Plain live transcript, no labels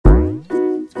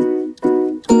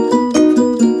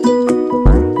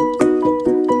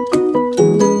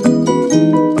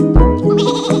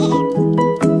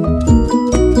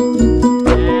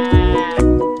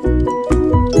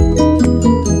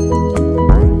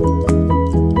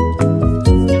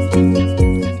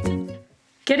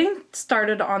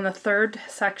started on the third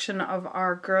section of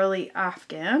our Girly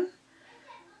Afghan.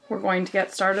 We're going to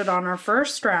get started on our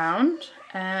first round,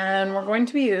 and we're going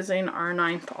to be using our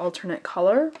 9th alternate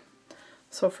color.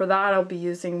 So for that I'll be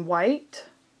using white.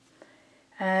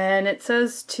 And it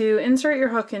says to insert your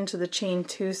hook into the chain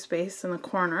 2 space in the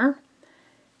corner,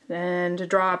 then to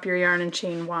draw up your yarn and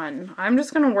chain 1. I'm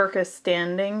just going to work a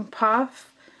standing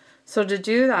puff. So to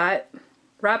do that,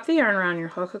 wrap the yarn around your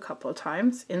hook a couple of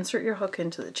times, insert your hook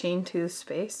into the chain 2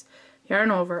 space, yarn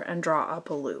over and draw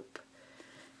up a loop.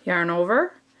 Yarn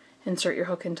over, insert your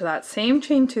hook into that same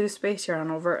chain 2 space, yarn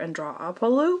over and draw up a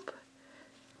loop.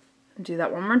 And do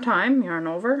that one more time, yarn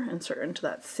over, insert into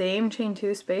that same chain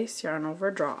 2 space, yarn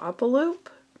over, draw up a loop.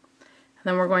 And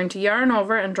then we're going to yarn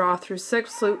over and draw through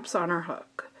 6 loops on our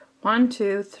hook. 1,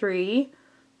 2, 3,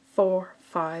 4,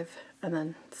 5, and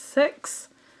then 6.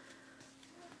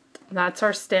 That's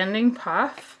our standing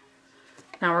puff.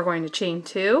 Now we're going to chain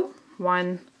 2,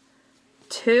 1,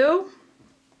 2,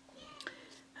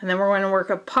 and then we're going to work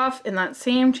a puff in that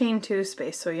same chain 2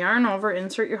 space. So yarn over,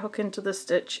 insert your hook into the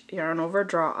stitch, yarn over,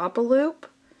 draw up a loop.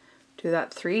 Do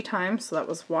that 3 times. So that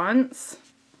was once,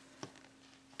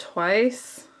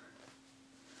 twice,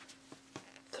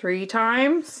 3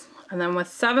 times, and then with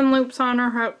 7 loops on our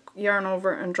hook, yarn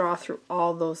over and draw through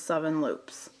all those 7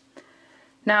 loops.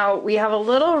 Now we have a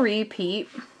little repeat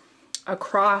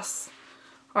across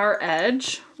our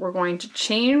edge. We're going to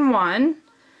chain 1,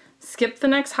 skip the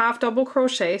next half double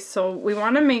crochet. So we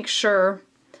want to make sure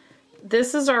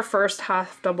this is our first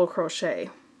half double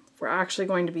crochet. We're actually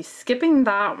going to be skipping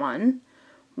that one,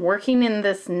 working in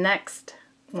this next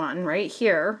one right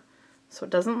here, so it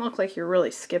doesn't look like you're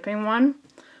really skipping one.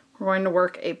 We're going to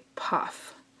work a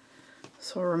puff.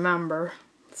 So remember,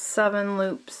 7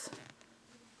 loops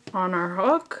on our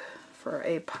hook for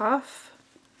a puff.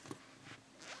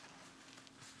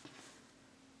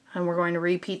 And we're going to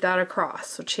repeat that across.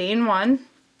 So chain 1,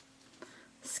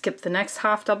 skip the next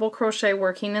half double crochet,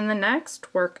 working in the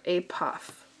next, work a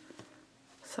puff.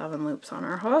 7 loops on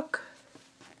our hook.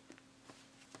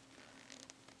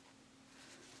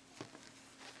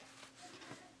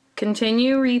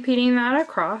 Continue repeating that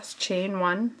across, chain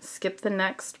 1, skip the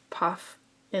next, puff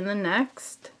in the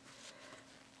next,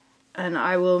 and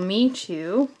I will meet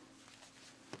you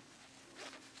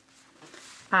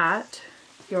at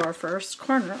your first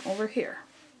corner over here.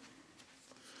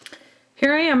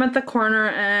 Here I am at the corner,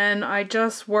 and I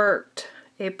just worked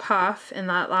a puff in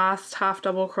that last half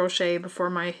double crochet before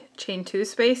my chain 2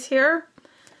 space here.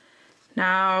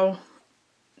 Now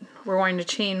we're going to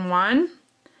chain 1, and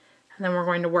then we're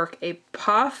going to work a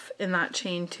puff in that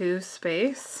chain 2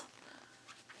 space.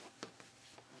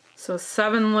 So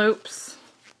 7 loops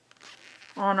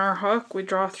on our hook, we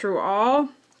draw through all,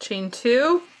 chain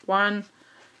 2, 1,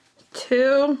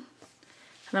 2, and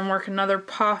then work another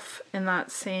puff in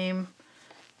that same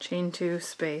chain 2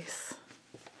 space.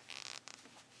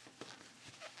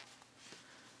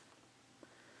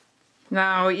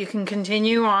 Now you can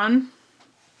continue on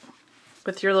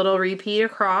with your little repeat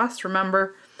across.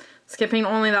 Remember, skipping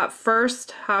only that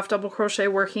first half double crochet,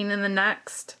 working in the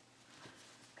next,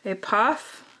 a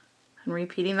puff, and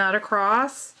repeating that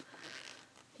across.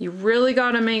 You really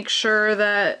got to make sure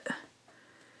that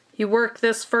you work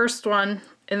this first one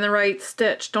in the right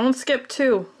stitch. Don't skip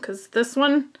 2, because this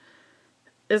one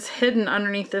is hidden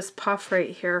underneath this puff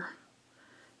right here.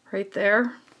 Right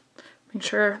there. Make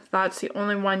sure that's the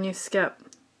only one you skip.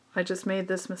 I just made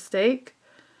this mistake.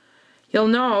 You'll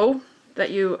know that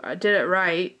you did it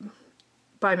right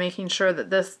by making sure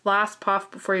that this last puff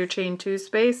before your chain 2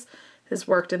 space is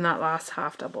worked in that last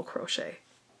half double crochet.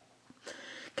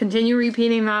 Continue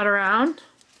repeating that around,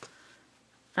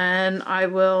 and I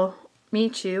will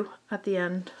meet you at the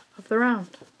end of the round.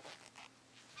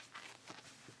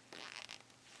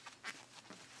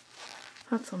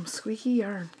 That's some squeaky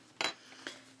yarn.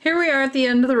 Here we are at the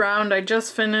end of the round. I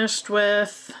just finished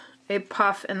with a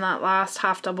puff in that last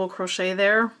half double crochet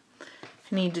there.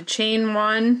 I need to chain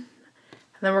 1, and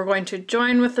then we're going to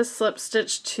join with the slip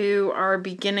stitch to our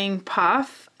beginning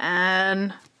puff,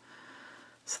 and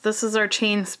so this is our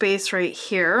chain space right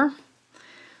here.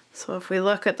 So if we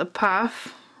look at the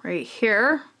puff right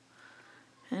here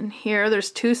and here,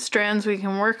 there's 2 strands we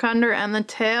can work under and the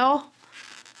tail,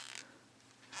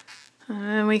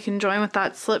 and we can join with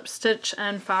that slip stitch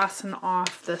and fasten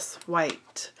off this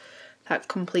white. That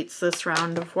completes this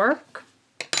round of work.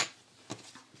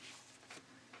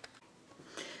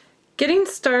 Getting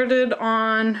started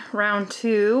on round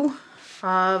 2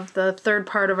 of the third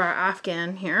part of our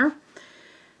Afghan here,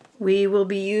 we will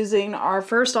be using our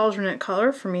first alternate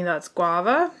color. For me, that's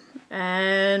guava,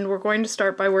 and we're going to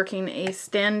start by working a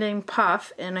standing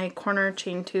puff in a corner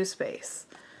chain 2 space.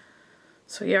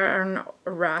 So yarn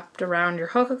wrapped around your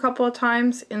hook a couple of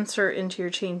times, insert into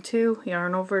your chain 2,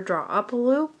 yarn over, draw up a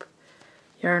loop,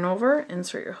 yarn over,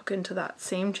 insert your hook into that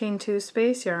same chain 2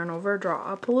 space, yarn over, draw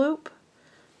up a loop.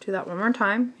 Do that one more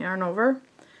time, yarn over,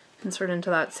 insert into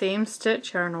that same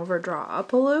stitch, yarn over, draw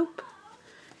up a loop,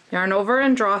 yarn over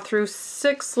and draw through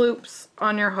 6 loops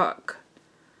on your hook.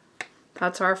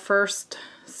 That's our first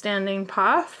standing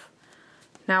puff.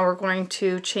 Now we're going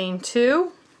to chain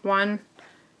 2, 1,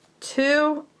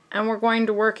 2, and we're going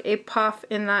to work a puff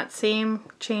in that same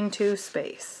chain 2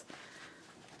 space.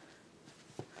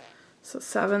 So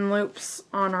 7 loops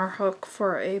on our hook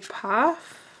for a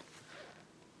puff.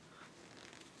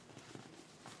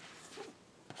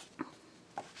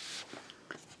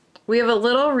 We have a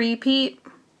little repeat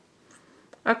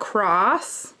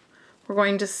across. We're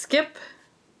going to skip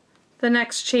the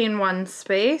next chain 1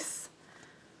 space,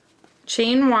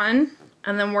 chain 1,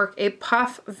 and then work a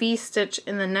puff V-stitch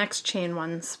in the next chain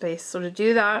 1 space. So to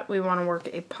do that, we want to work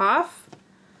a puff.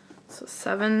 So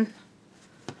 7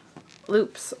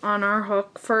 loops on our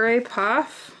hook for a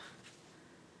puff,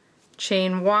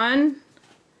 chain 1,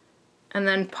 and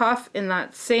then puff in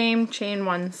that same chain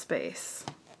 1 space.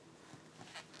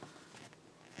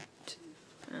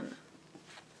 And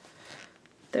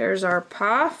there's our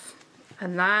puff,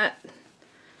 and that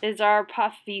is our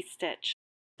puff V-stitch.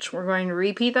 We're going to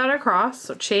repeat that across.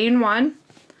 So chain 1,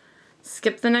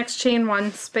 skip the next chain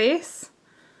 1 space,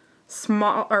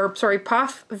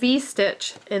 puff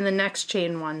V-stitch in the next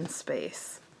chain 1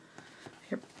 space.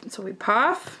 Here, so we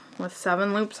puff with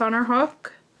 7 loops on our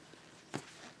hook,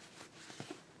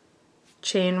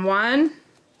 chain 1,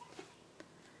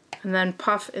 and then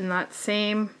puff in that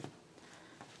same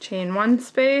chain 1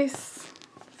 space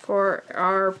for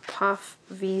our puff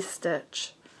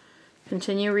V-stitch.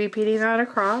 Continue repeating that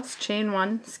across, chain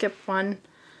 1, skip 1,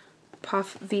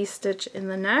 puff V-stitch in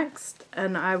the next,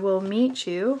 and I will meet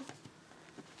you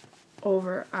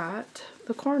over at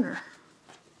the corner.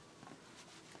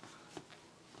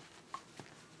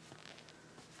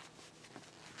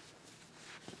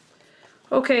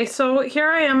 Okay, so here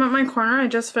I am at my corner. I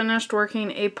just finished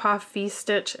working a puff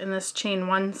V-stitch in this chain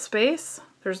 1 space.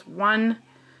 There's 1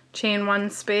 chain 1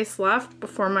 space left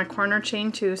before my corner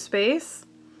chain 2 space.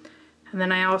 And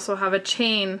then I also have a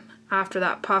chain after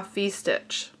that puff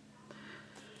V-stitch.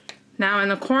 Now in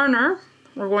the corner,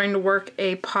 we're going to work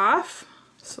a puff.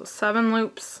 So 7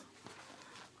 loops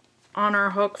on our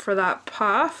hook for that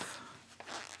puff.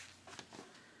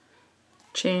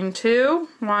 Chain 2,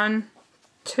 1,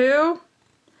 2.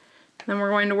 Then we're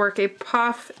going to work a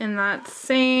puff in that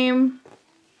same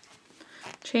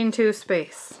chain 2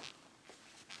 space.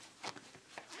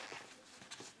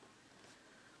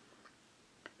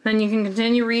 Then you can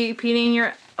continue repeating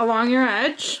along your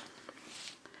edge.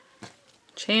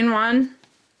 Chain 1,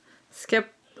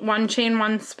 skip 1 chain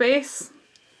 1 space,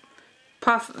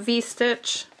 puff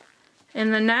V-stitch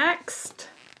in the next.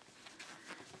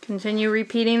 Continue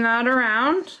repeating that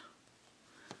around.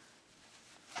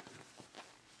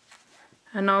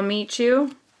 And I'll meet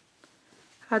you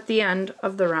at the end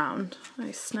of the round. I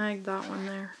snagged that one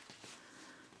there.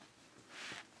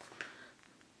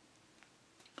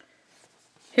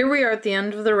 Here we are at the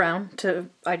end of the round.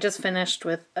 I just finished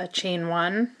with a chain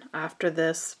 1 after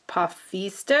this puff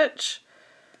V-stitch.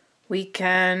 We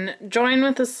can join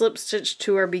with a slip stitch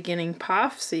to our beginning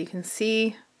puff. So you can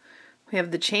see we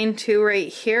have the chain 2 right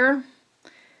here.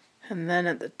 And then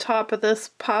at the top of this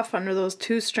puff, under those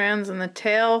 2 strands in the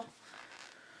tail,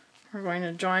 we're going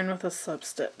to join with a slip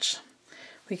stitch.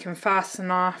 We can fasten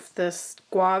off this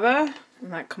guava,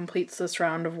 and that completes this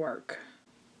round of work.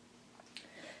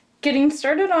 Getting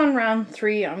started on round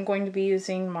 3, I'm going to be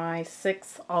using my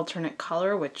 6th alternate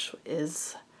color, which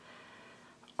is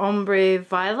Ombre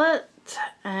Violet.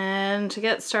 And to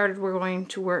get started, we're going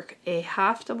to work a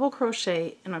half double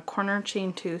crochet in a corner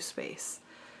chain 2 space.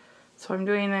 So I'm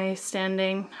doing a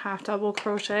standing half double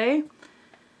crochet, and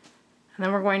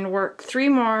then we're going to work 3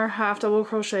 more half double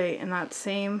crochet in that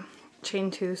same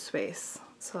chain 2 space.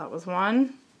 So that was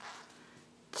 1,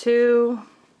 2,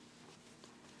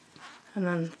 and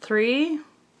then 3.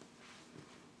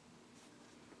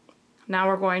 Now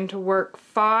we're going to work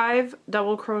 5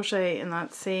 double crochet in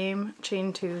that same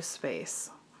chain 2 space.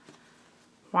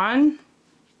 1,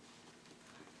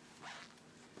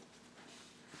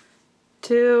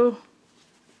 2,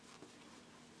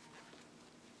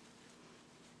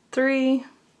 3,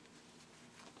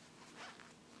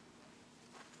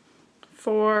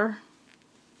 4,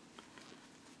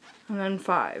 and then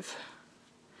 5.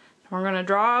 We're going to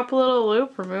draw up a little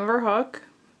loop, remove our hook,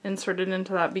 insert it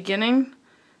into that beginning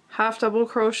half double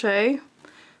crochet,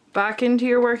 back into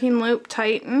your working loop,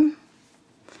 tighten,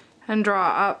 and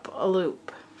draw up a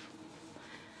loop.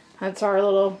 That's our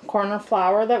little corner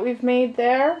flower that we've made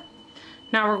there.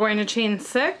 Now we're going to chain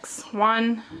 6.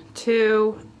 1,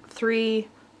 2, 3,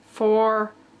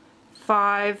 4,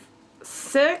 5,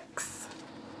 6.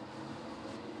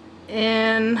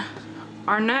 In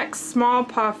our next small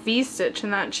puff V-stitch,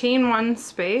 in that chain 1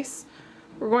 space,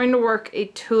 we're going to work a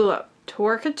tulip. To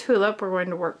work a tulip, we're going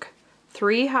to work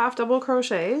 3 half double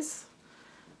crochets.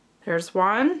 There's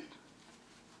 1,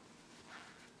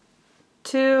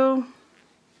 2,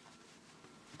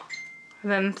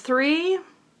 and then 3.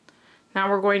 Now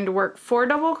we're going to work 4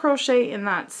 double crochet in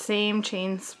that same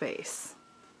chain space.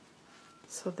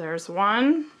 So there's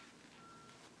 1,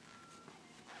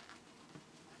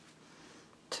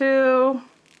 2,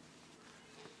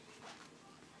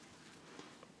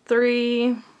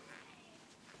 3,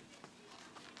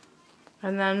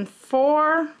 and then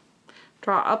 4.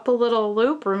 Draw up a little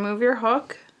loop, remove your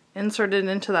hook, insert it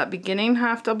into that beginning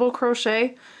half double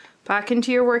crochet, back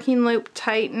into your working loop,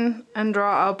 tighten, and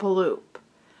draw up a loop.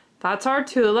 That's our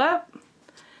tulip.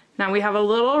 Now we have a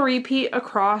little repeat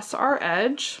across our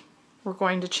edge. We're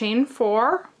going to chain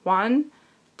 4. 1,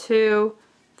 2,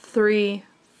 3,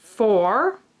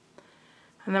 4.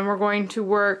 And then we're going to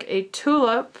work a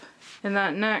tulip in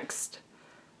that next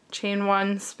chain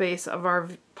 1 space of our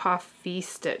puff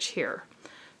V-stitch here.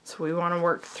 So we want to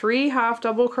work 3 half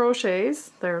double crochets.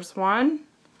 There's 1,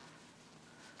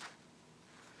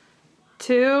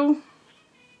 2,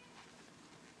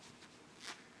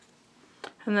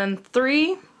 and then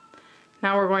 3.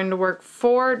 Now we're going to work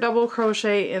 4 double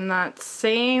crochet in that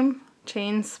same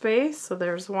chain space. So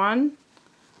there's 1,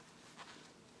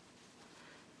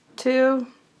 2,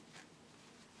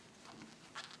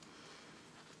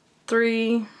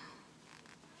 3,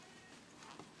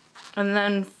 and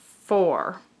then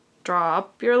 4. Draw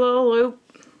up your little loop,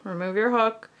 remove your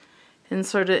hook,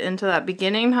 insert it into that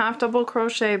beginning half double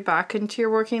crochet, back into your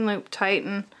working loop,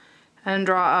 tighten, and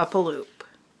draw up a loop.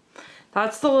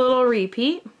 That's the little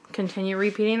repeat. Continue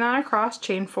repeating that across,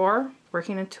 chain 4,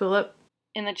 working a tulip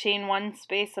in the chain 1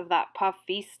 space of that puff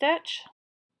V-stitch.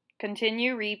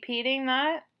 Continue repeating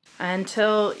that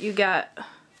until you get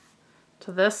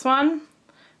to this one,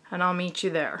 and I'll meet you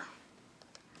there.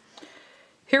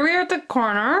 Here we are at the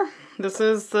corner. This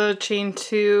is the chain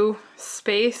 2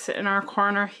 space in our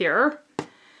corner here,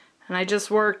 and I just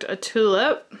worked a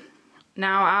tulip.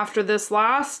 Now after this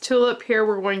last tulip here,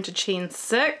 we're going to chain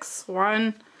 6.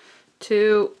 1,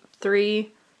 2,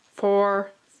 3,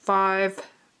 4, 5,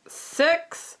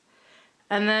 6,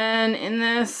 and then in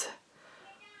this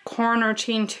corner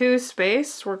chain 2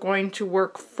 space, we're going to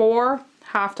work 4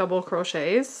 half double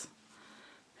crochets.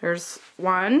 There's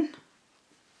 1,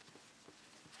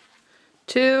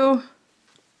 2,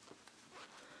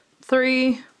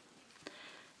 3,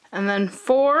 and then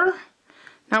 4.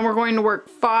 Now we're going to work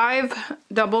 5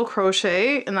 double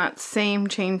crochet in that same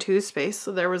chain 2 space.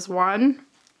 So there was 1,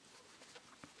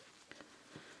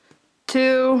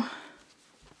 2,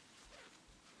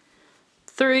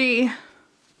 3,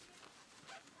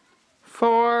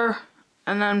 4,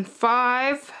 and then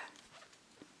 5.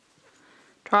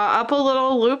 Draw up a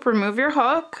little loop, remove your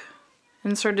hook,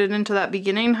 insert it into that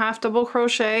beginning half double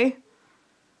crochet,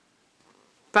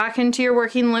 back into your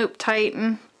working loop,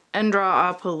 tighten, and draw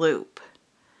up a loop.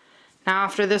 Now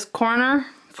after this corner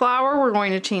flower, we're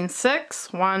going to chain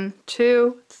 6. 1,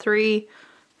 2, 3,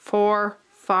 4,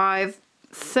 5,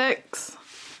 6.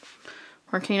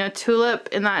 Working a tulip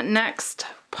in that next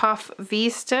puff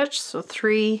V-stitch, so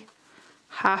 3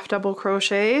 half double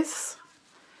crochets.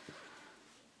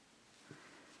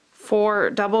 4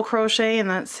 double crochet in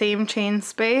that same chain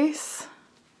space.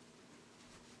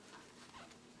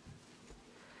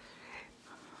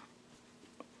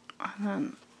 And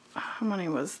then how many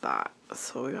was that?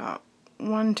 So we got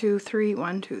 1, 2, 3,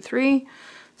 1, 2, 3.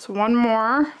 So 1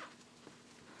 more.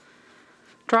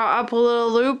 Draw up a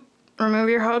little loop, remove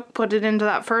your hook, put it into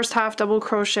that first half double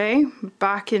crochet,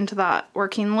 back into that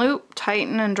working loop,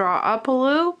 tighten and draw up a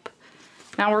loop.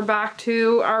 Now we're back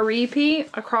to our repeat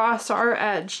across our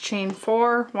edge. Chain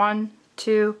 4, 1,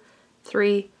 2,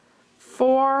 3,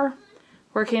 4.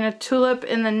 Working a tulip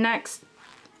in the next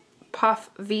puff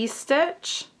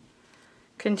V-stitch.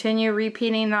 Continue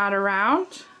repeating that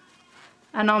around,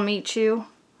 and I'll meet you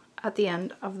at the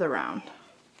end of the round.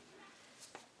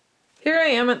 Here I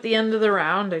am at the end of the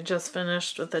round. I just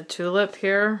finished with a tulip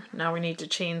here. Now we need to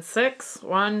chain 6.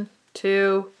 1,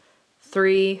 2,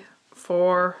 3,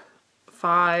 4,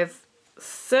 5,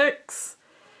 6.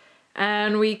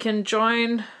 And we can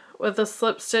join with a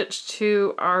slip stitch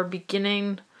to our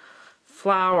beginning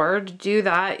flower. To do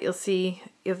that, you'll see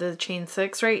you have the chain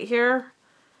 6 right here,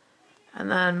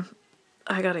 and then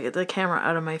I gotta get the camera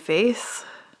out of my face,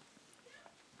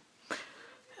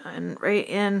 and right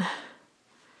in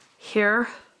here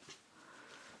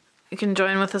you can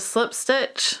join with a slip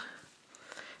stitch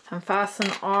and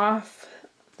fasten off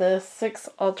the 6th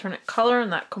alternate color,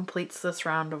 and that completes this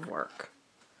round of work.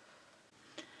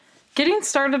 Getting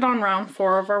started on round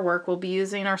 4 of our work, we'll be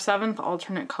using our 7th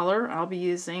alternate color. I'll be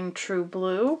using True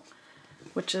Blue,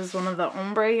 which is one of the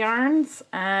ombre yarns,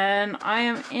 and I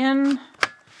am in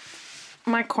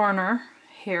my corner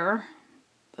here,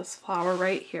 this flower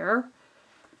right here.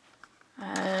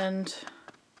 And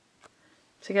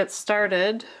to get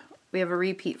started, we have a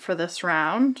repeat for this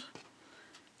round.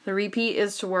 The repeat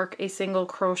is to work a single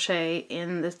crochet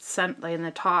in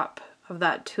the top of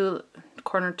that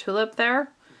corner tulip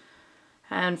there.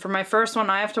 And for my first one,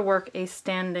 I have to work a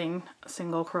standing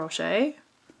single crochet.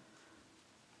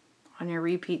 On your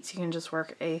repeats, you can just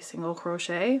work a single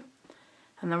crochet.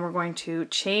 And then we're going to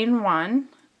chain 1,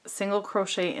 single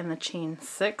crochet in the chain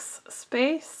 6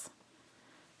 space,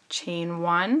 chain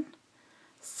 1,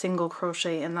 single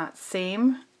crochet in that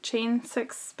same chain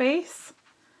 6 space,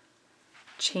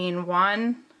 chain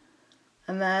 1,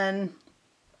 and then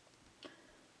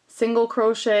single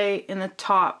crochet in the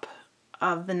top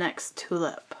of the next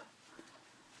tulip.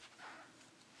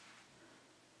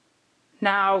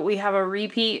 Now we have a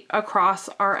repeat across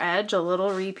our edge, a little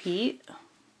repeat.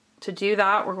 To do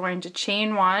that, we're going to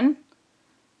chain 1,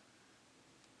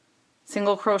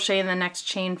 single crochet in the next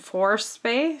chain 4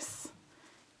 space,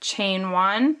 chain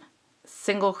 1,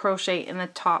 single crochet in the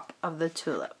top of the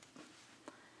tulip.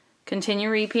 Continue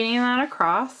repeating that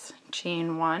across,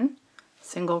 chain 1,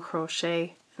 single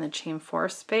crochet in the chain 4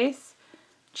 space,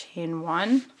 chain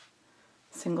 1,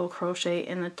 single crochet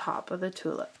in the top of the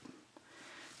tulip.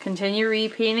 Continue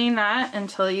repeating that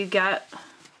until you get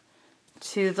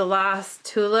to the last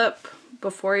tulip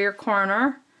before your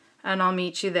corner, and I'll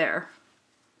meet you there.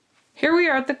 Here we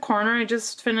are at the corner. I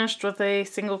just finished with a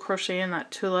single crochet in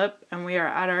that tulip, and we are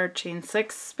at our chain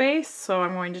 6 space, so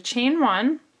I'm going to chain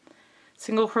 1,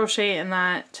 single crochet in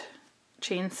that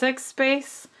chain 6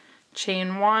 space,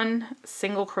 chain 1,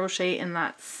 single crochet in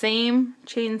that same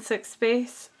chain 6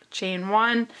 space, chain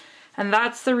 1, and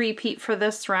that's the repeat for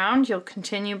this round. You'll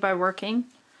continue by working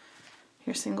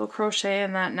your single crochet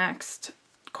in that next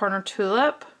corner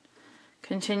tulip.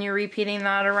 Continue repeating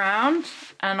that around,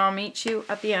 and I'll meet you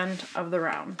at the end of the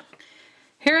round.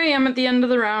 Here I am at the end of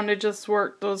the round. I just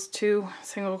worked those 2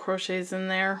 single crochets in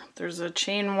there. There's a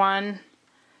chain 1,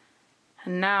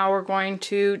 and now we're going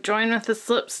to join with a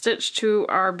slip stitch to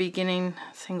our beginning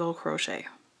single crochet.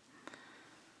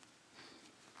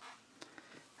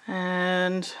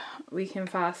 And we can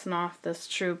fasten off this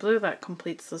True Blue. That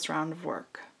completes this round of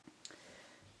work.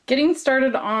 Getting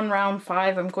started on round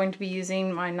 5, I'm going to be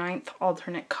using my 9th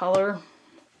alternate color,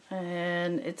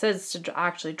 and it says to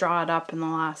actually draw it up in the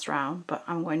last round, but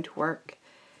I'm going to work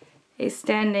a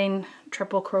standing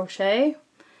triple crochet.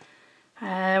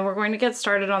 And we're going to get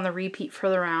started on the repeat for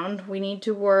the round. We need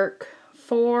to work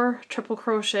 4 triple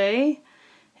crochet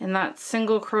in that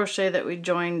single crochet that we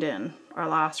joined in our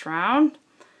last round.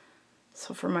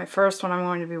 So for my first one, I'm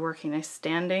going to be working a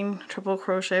standing triple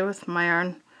crochet with my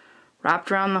yarn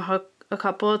wrapped around the hook a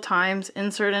couple of times,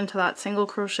 insert into that single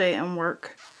crochet and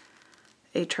work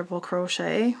a triple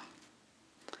crochet.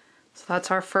 So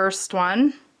that's our first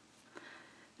one.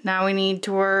 Now we need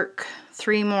to work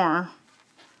 3 more.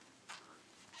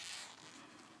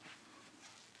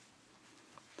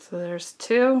 So there's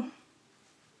 2.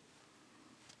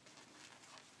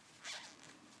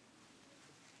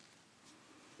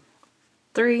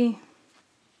 Three.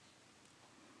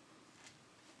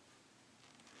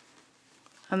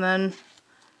 And then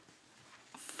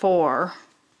 4.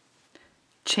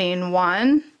 Chain 1.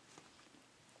 And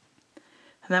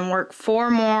then work 4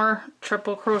 more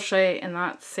triple crochet in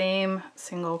that same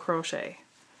single crochet.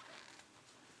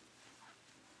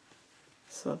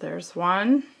 So there's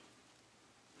 1.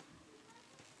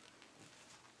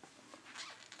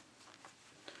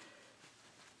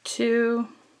 2.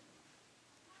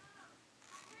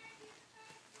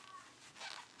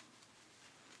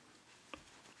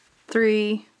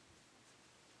 3.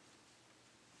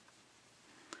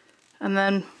 And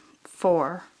then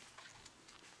 4.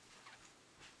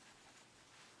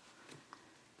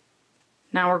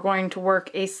 Now we're going to work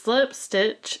a slip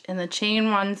stitch in the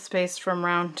chain 1 space from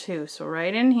round 2. So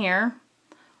right in here,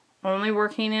 only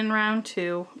working in round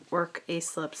 2, work a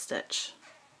slip stitch.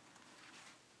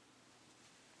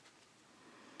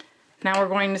 Now we're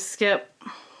going to skip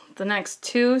the next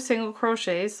 2 single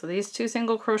crochets, so these 2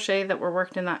 single crochet that were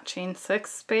worked in that chain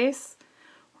 6 space,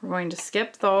 we're going to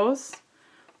skip those,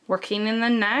 working in the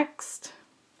next,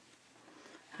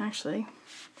 actually,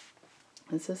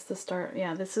 is this the start?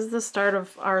 Yeah, this is the start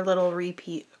of our little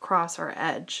repeat across our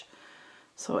edge.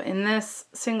 So in this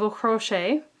single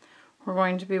crochet, we're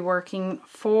going to be working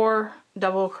 4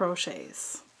 double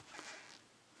crochets.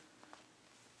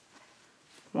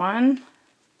 1,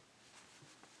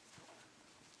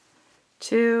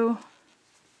 2,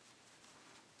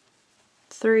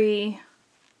 3,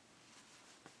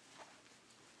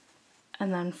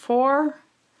 and then 4,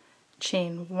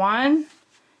 chain 1,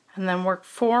 and then work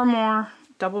 4 more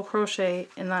double crochet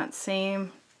in that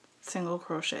same single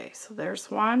crochet. So there's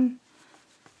 1,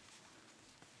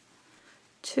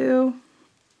 2,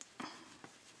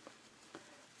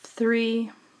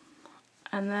 3,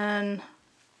 and then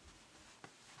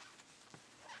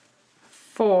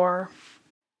 4.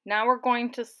 Now we're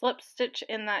going to slip stitch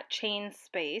in that chain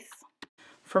space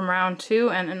from round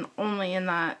 2, and only in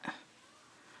that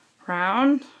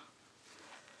round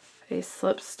a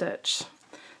slip stitch.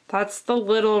 That's the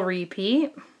little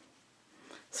repeat,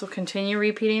 so continue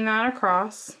repeating that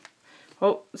across.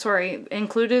 Oh, sorry,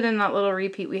 included in that little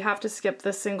repeat we have to skip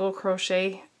this single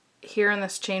crochet here in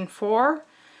this chain 4,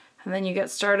 and then you get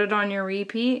started on your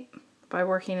repeat by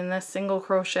working in this single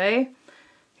crochet,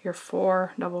 your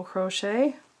 4 double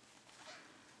crochet.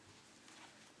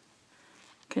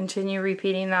 Continue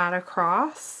repeating that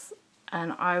across,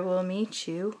 and I will meet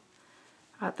you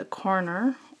at the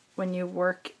corner when you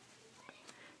work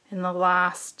in the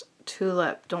last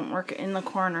tulip. Don't work in the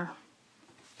corner.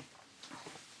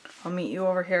 I'll meet you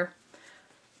over here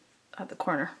at the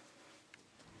corner.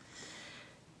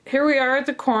 Here we are at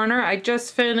the corner. I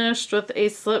just finished with a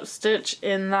slip stitch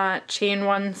in that chain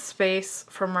 1 space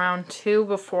from round 2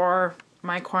 before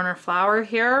my corner flower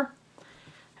here.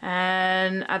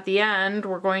 And at the end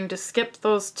we're going to skip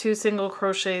those 2 single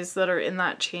crochets that are in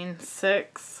that chain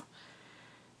 6.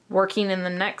 Working in the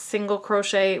next single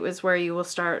crochet is where you will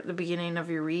start the beginning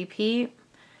of your repeat,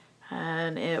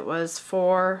 and it was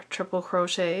 4 triple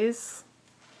crochets.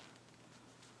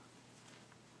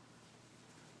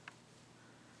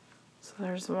 So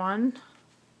there's 1,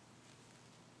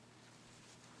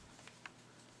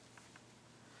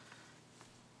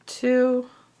 2,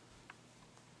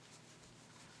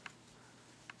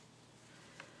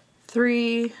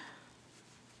 3,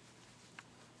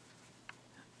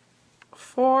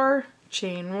 4,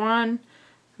 chain 1, and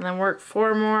then work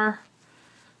 4 more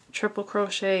triple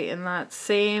crochet in that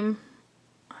same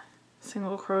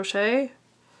single crochet.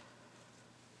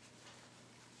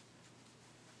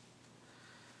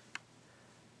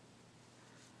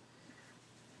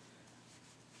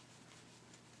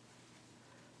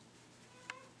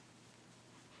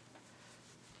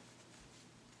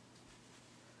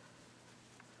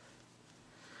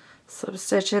 Slip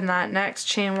stitch in that next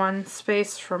chain 1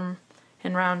 space from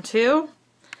in round 2.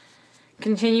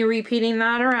 Continue repeating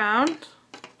that around,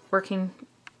 working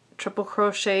triple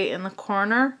crochet in the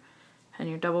corner and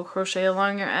your double crochet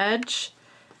along your edge,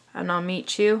 and I'll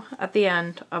meet you at the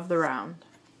end of the round.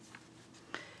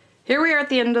 Here we are at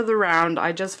the end of the round.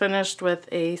 I just finished with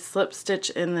a slip stitch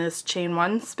in this chain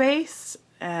 1 space,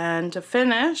 and to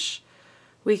finish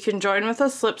we can join with a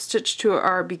slip stitch to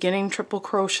our beginning triple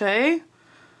crochet.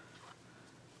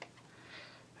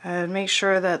 And make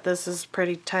sure that this is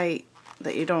pretty tight,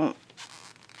 that you don't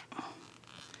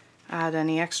add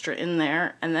any extra in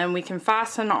there. And then we can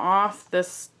fasten off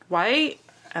this white,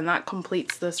 and that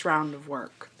completes this round of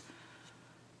work.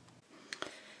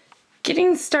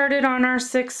 Getting started on our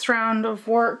 6th round of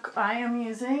work, I am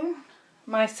using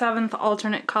my 7th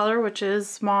alternate color, which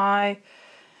is my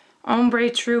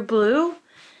Ombre True Blue.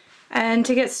 And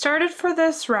to get started for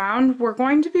this round, we're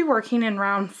going to be working in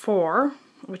round 4.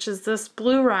 Which is this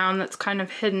blue round that's kind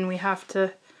of hidden. We have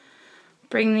to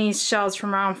bring these shells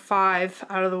from round 5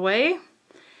 out of the way.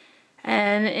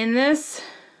 And in this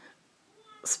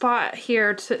spot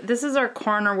here, this is our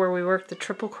corner where we work the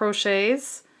triple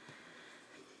crochets.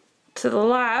 To the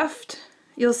left,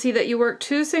 you'll see that you work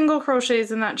 2 single crochets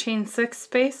in that chain 6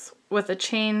 space with a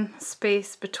chain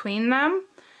space between them.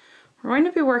 We're going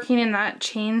to be working in that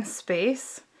chain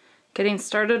space, getting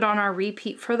started on our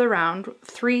repeat for the round,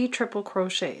 3 triple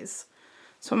crochets.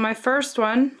 So my first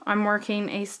one, I'm working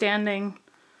a standing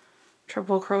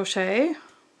triple crochet,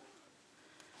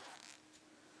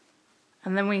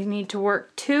 and then we need to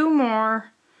work 2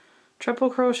 more triple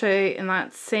crochet in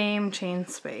that same chain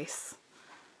space.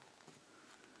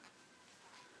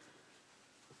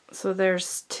 So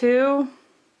there's 2,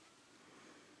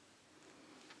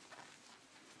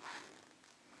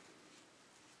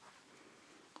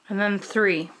 and then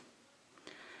 3.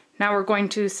 Now we're going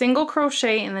to single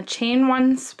crochet in the chain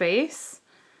 1 space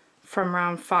from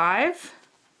round 5.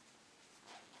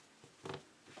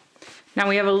 Now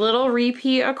we have a little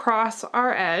repeat across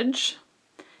our edge.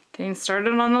 Getting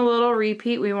started on the little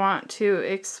repeat, we want to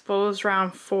expose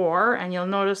round 4, and you'll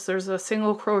notice there's a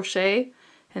single crochet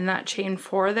in that chain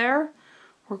 4 there.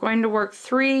 We're going to work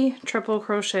 3 triple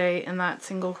crochet in that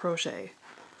single crochet.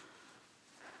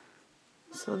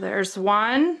 So there's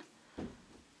 1,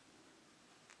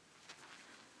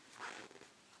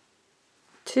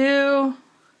 2,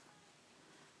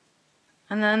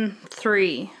 and then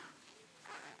 3.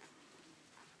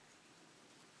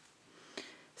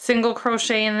 Single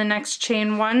crochet in the next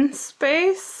chain 1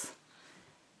 space.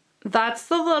 That's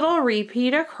the little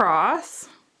repeat across.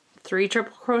 3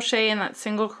 triple crochet in that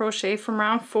single crochet from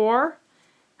round 4,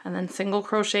 and then single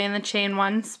crochet in the chain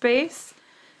 1 space.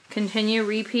 Continue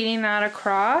repeating that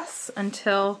across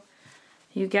until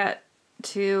you get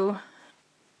to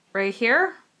right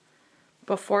here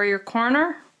before your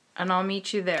corner, and I'll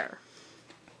meet you there.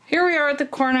 Here we are at the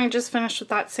corner. I just finished with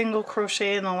that single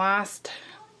crochet in the last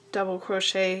double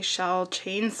crochet shell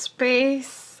chain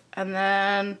space, and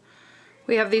then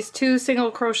we have these 2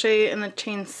 single crochet in the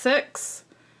chain 6.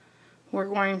 We're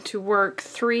going to work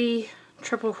 3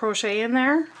 triple crochet in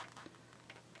there.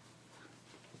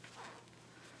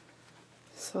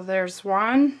 So there's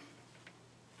 1.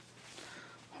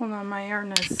 Hold on, my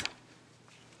yarn is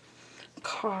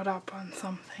caught up on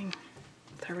something.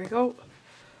 There we go.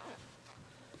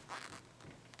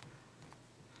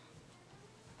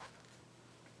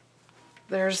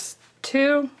 There's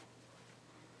 2.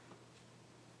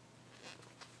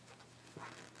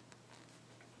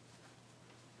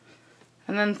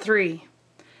 And then 3.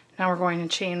 Now we're going to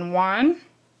chain 1,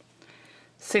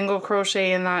 single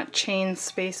crochet in that chain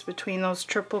space between those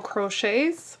triple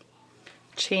crochets,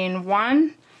 chain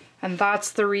 1, and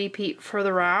that's the repeat for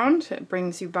the round. It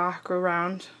brings you back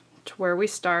around to where we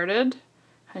started,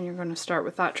 and you're going to start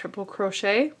with that triple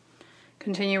crochet.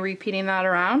 Continue repeating that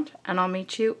around, and I'll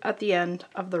meet you at the end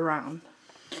of the round.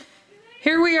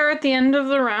 Here we are at the end of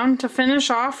the round. To finish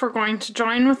off, we're going to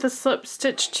join with a slip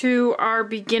stitch to our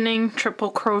beginning triple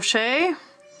crochet.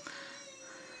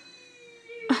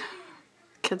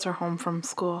 Kids are home from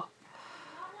school.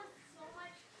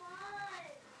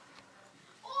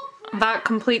 That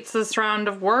completes this round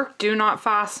of work. Do not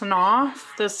fasten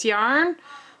off this yarn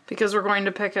because we're going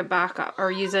to pick it back up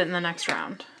or use it in the next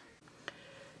round.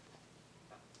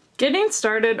 Getting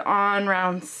started on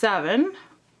round 7.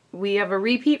 We have a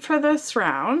repeat for this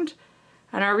round,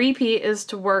 and our repeat is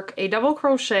to work a double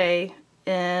crochet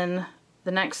in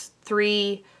the next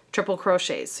 3 triple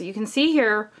crochets. So you can see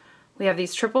here we have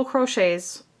these triple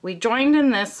crochets. We joined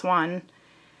in this one,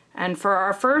 and for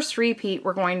our first repeat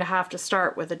we're going to have to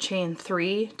start with a chain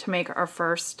 3 to make our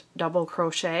first double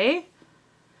crochet,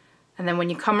 and then when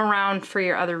you come around for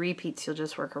your other repeats you'll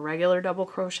just work a regular double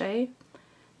crochet.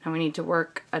 Now we need to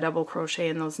work a double crochet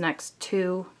in those next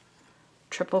 2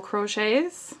 triple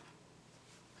crochets.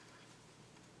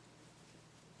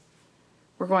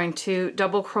 We're going to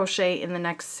double crochet in the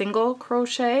next single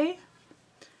crochet.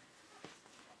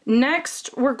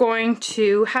 Next we're going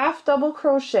to half double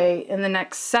crochet in the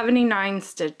next 79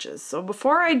 stitches. So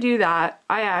before I do that,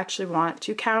 I actually want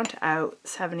to count out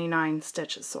 79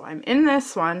 stitches. So I'm in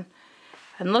this one,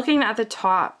 and looking at the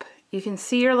top you can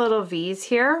see your little V's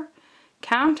here.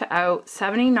 Count out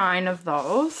 79 of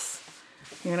those.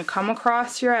 You're going to come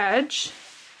across your edge,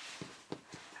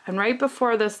 and right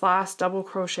before this last double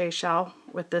crochet shell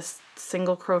with this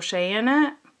single crochet in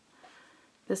it,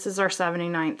 this is our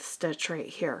 79th stitch right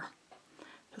here.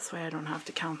 This way I don't have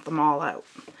to count them all out.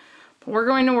 But we're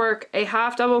going to work a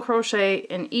half double crochet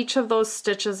in each of those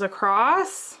stitches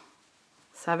across,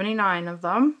 79 of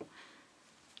them.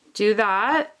 Do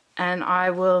that, and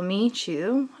I will meet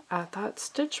you at that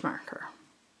stitch marker.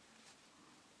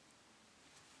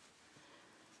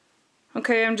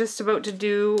 Okay, I'm just about to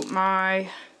do my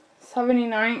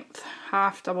 79th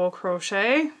half double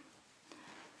crochet,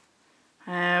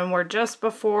 and we're just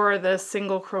before this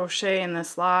single crochet in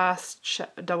this last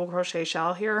double crochet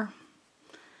shell here.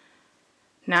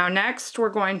 Now next we're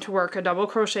going to work a double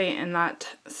crochet in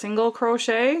that single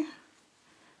crochet,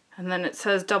 and then it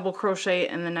says double crochet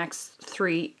in the next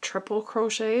 3 triple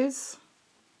crochets.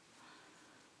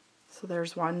 So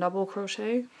there's 1 double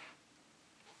crochet,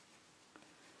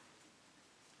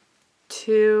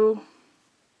 2,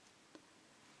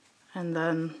 and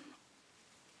then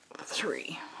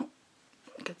 3.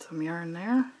 Get some yarn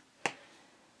there.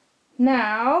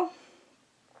 Now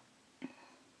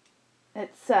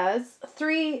it says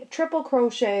 3 triple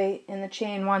crochet in the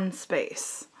chain 1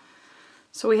 space.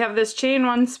 So we have this chain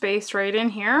 1 space right in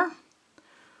here.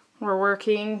 We're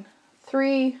working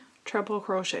 3 triple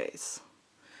crochets.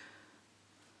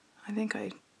 I think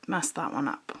I messed that one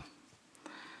up.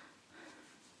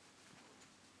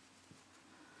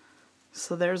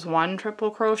 So there's 1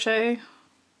 triple crochet,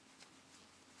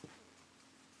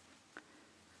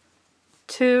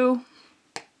 2,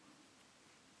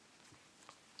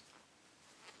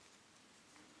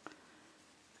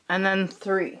 and then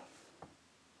 3.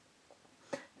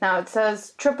 Now it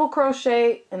says triple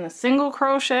crochet in a single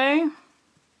crochet.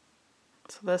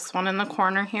 So this one in the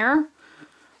corner here,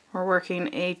 we're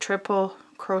working a triple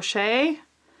crochet.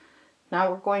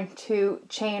 Now we're going to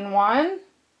chain 1,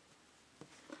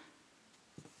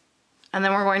 and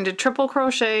then we're going to triple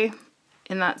crochet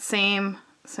in that same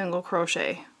single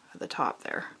crochet at the top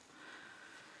there.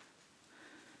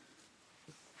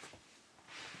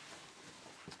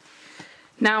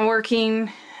 Now working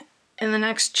in the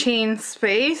next chain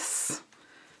space,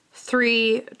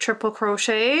 3 triple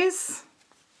crochets.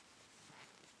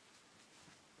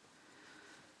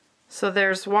 So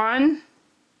there's 1,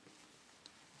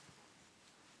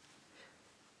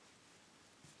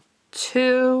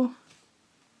 2,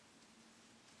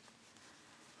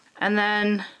 and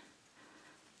then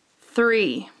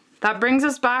 3. That brings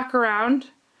us back around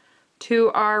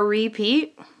to our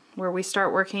repeat where we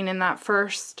start working in that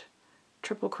first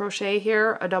triple crochet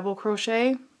here, a double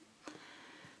crochet.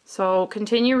 So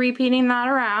continue repeating that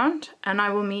around, and I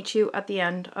will meet you at the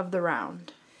end of the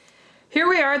round. Here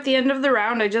we are at the end of the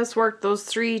round. I just worked those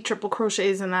 3 triple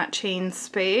crochets in that chain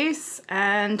space,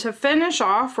 and to finish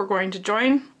off we're going to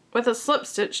join with a slip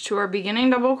stitch to our beginning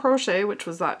double crochet, which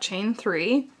was that chain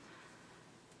 3,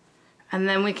 and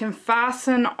then we can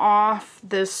fasten off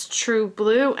this true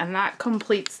blue, and that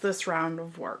completes this round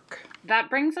of work. That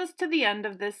brings us to the end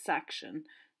of this section.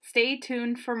 Stay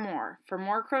tuned for more. For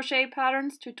more crochet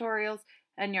patterns, tutorials,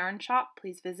 and yarn shop,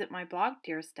 please visit my blog,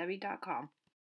 dearestdebbie.com.